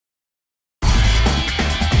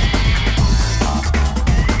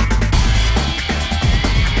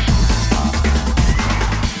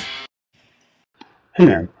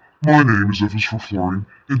Hello, my name is F is for fluorine,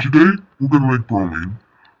 and today we're going to make bromine.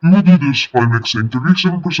 We will do this by mixing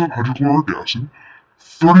 37% hydrochloric acid,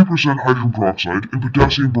 30% hydrogen peroxide, and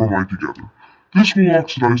potassium bromide together. This will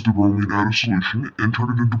oxidize the bromine out of solution and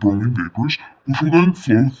turn it into bromine vapors, which will then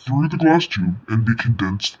flow through the glass tube and be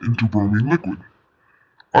condensed into bromine liquid.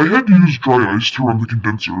 I had to use dry ice to run the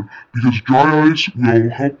condenser because dry ice will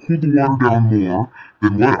help cool the water down more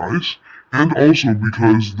than wet ice, and also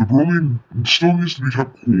because the bromine still needs to be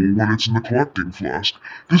kept cool when it's in the collecting flask.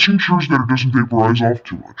 This ensures that it doesn't vaporize off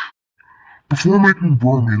too much. Before making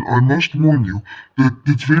bromine, I must warn you that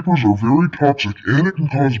its vapors are very toxic and it can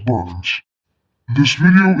cause burns. This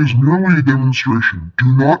video is merely a demonstration.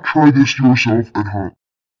 Do not try this yourself at home.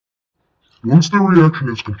 Once the reaction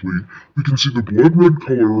is complete, we can see the blood red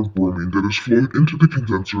color of bromine that has flowed into the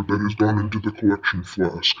condenser that has gone into the collection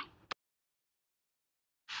flask.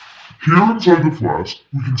 Here inside the flask,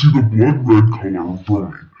 we can see the blood red color of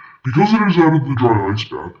bromine. Because it is out of the dry ice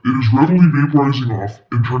bath, it is readily vaporizing off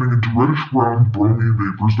and turning into reddish-brown bromine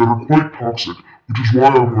vapors that are quite toxic, which is why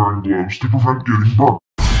I'm wearing gloves to prevent getting burned.